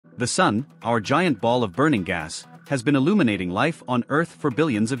The sun, our giant ball of burning gas, has been illuminating life on Earth for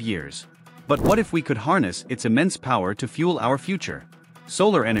billions of years. But what if we could harness its immense power to fuel our future?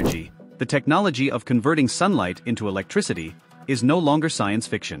 Solar energy, the technology of converting sunlight into electricity, is no longer science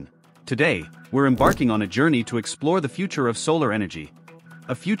fiction. Today, we're embarking on a journey to explore the future of solar energy.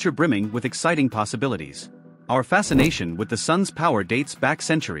 A future brimming with exciting possibilities. Our fascination with the sun's power dates back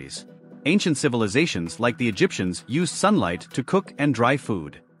centuries. Ancient civilizations like the Egyptians used sunlight to cook and dry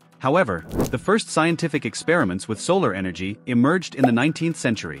food. However, the first scientific experiments with solar energy emerged in the 19th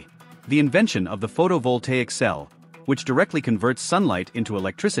century. The invention of the photovoltaic cell, which directly converts sunlight into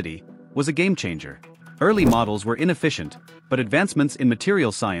electricity, was a game-changer. Early models were inefficient, but advancements in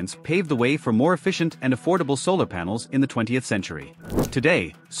material science paved the way for more efficient and affordable solar panels in the 20th century.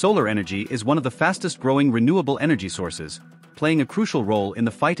 Today, solar energy is one of the fastest-growing renewable energy sources, playing a crucial role in the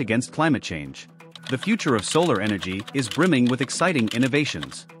fight against climate change. The future of solar energy is brimming with exciting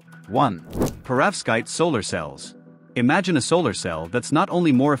innovations. 1. Perovskite solar cells. Imagine a solar cell that's not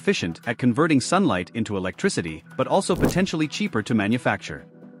only more efficient at converting sunlight into electricity but also potentially cheaper to manufacture.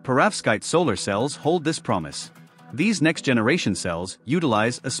 Perovskite solar cells hold this promise. These next-generation cells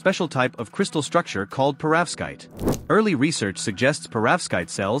utilize a special type of crystal structure called perovskite. Early research suggests perovskite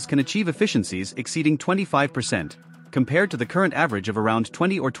cells can achieve efficiencies exceeding 25%, compared to the current average of around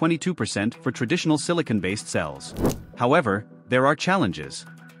 20 or 22% for traditional silicon-based cells. However, there are challenges.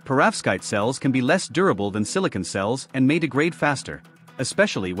 Perovskite cells can be less durable than silicon cells and may degrade faster,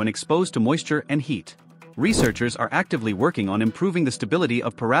 especially when exposed to moisture and heat. Researchers are actively working on improving the stability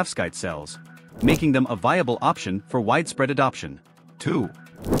of perovskite cells, making them a viable option for widespread adoption. 2.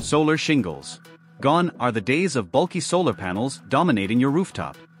 Solar shingles. Gone are the days of bulky solar panels dominating your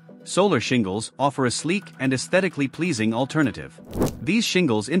rooftop. Solar shingles offer a sleek and aesthetically pleasing alternative. These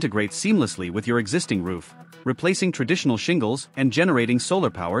shingles integrate seamlessly with your existing roof, replacing traditional shingles and generating solar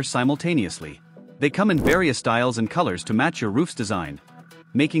power simultaneously. They come in various styles and colors to match your roof's design,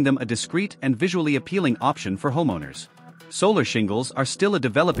 making them a discreet and visually appealing option for homeowners. Solar shingles are still a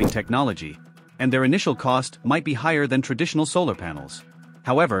developing technology, and their initial cost might be higher than traditional solar panels.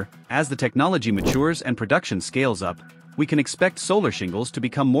 However, as the technology matures and production scales up, we can expect solar shingles to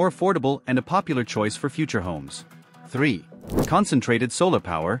become more affordable and a popular choice for future homes. 3. Concentrated solar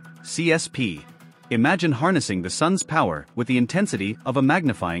power, CSP. Imagine harnessing the sun's power with the intensity of a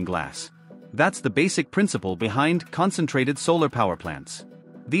magnifying glass. That's the basic principle behind concentrated solar power plants.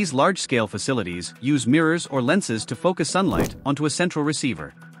 These large-scale facilities use mirrors or lenses to focus sunlight onto a central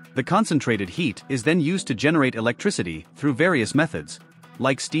receiver. The concentrated heat is then used to generate electricity through various methods,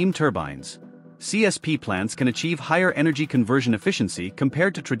 like steam turbines. CSP plants can achieve higher energy conversion efficiency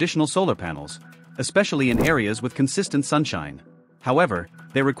compared to traditional solar panels, especially in areas with consistent sunshine. However,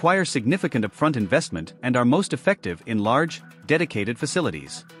 they require significant upfront investment and are most effective in large, dedicated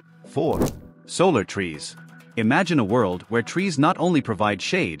facilities. 4. Solar trees. Imagine a world where trees not only provide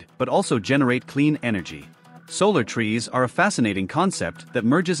shade but also generate clean energy. Solar trees are a fascinating concept that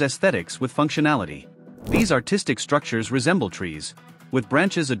merges aesthetics with functionality. These artistic structures resemble trees, with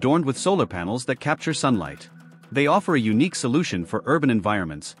branches adorned with solar panels that capture sunlight. They offer a unique solution for urban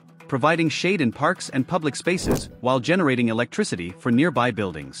environments, providing shade in parks and public spaces while generating electricity for nearby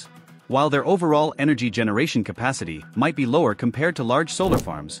buildings. While their overall energy generation capacity might be lower compared to large solar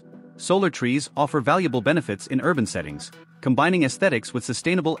farms, solar trees offer valuable benefits in urban settings, combining aesthetics with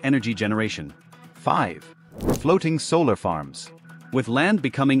sustainable energy generation. 5. Floating solar farms. With land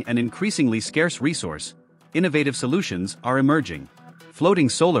becoming an increasingly scarce resource, innovative solutions are emerging. Floating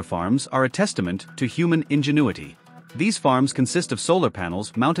solar farms are a testament to human ingenuity. These farms consist of solar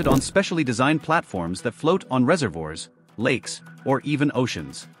panels mounted on specially designed platforms that float on reservoirs, lakes, or even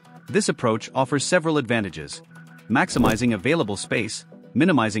oceans. This approach offers several advantages: maximizing available space,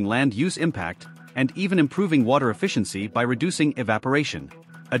 minimizing land use impact, and even improving water efficiency by reducing evaporation.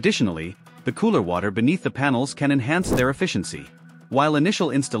 Additionally, the cooler water beneath the panels can enhance their efficiency. While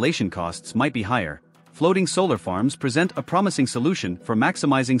initial installation costs might be higher, floating solar farms present a promising solution for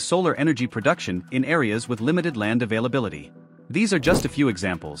maximizing solar energy production in areas with limited land availability. These are just a few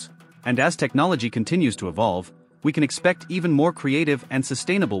examples, and as technology continues to evolve, we can expect even more creative and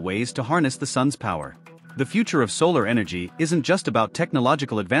sustainable ways to harness the sun's power. The future of solar energy isn't just about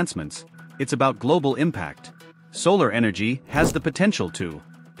technological advancements, it's about global impact. Solar energy has the potential to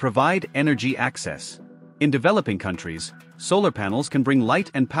provide energy access. In developing countries, solar panels can bring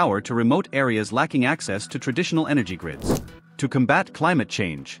light and power to remote areas lacking access to traditional energy grids. To combat climate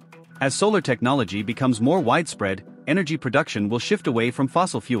change. As solar technology becomes more widespread, energy production will shift away from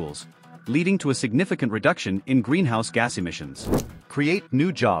fossil fuels, leading to a significant reduction in greenhouse gas emissions. Create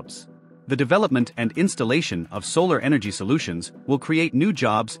new jobs. The development and installation of solar energy solutions will create new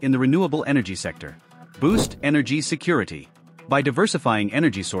jobs in the renewable energy sector. Boost energy security. By diversifying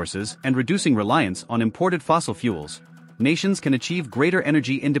energy sources and reducing reliance on imported fossil fuels, nations can achieve greater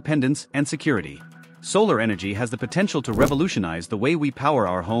energy independence and security. Solar energy has the potential to revolutionize the way we power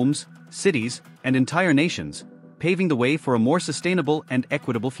our homes, cities, and entire nations, paving the way for a more sustainable and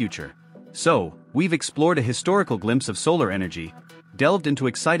equitable future. So, we've explored a historical glimpse of solar energy, delved into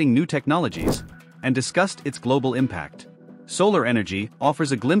exciting new technologies, and discussed its global impact. Solar energy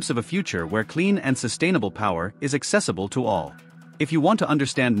offers a glimpse of a future where clean and sustainable power is accessible to all. If you want to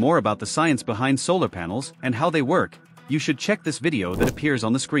understand more about the science behind solar panels and how they work, you should check this video that appears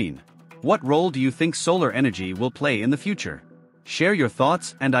on the screen. What role do you think solar energy will play in the future? Share your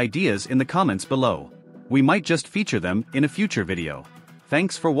thoughts and ideas in the comments below. We might just feature them in a future video.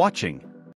 Thanks for watching.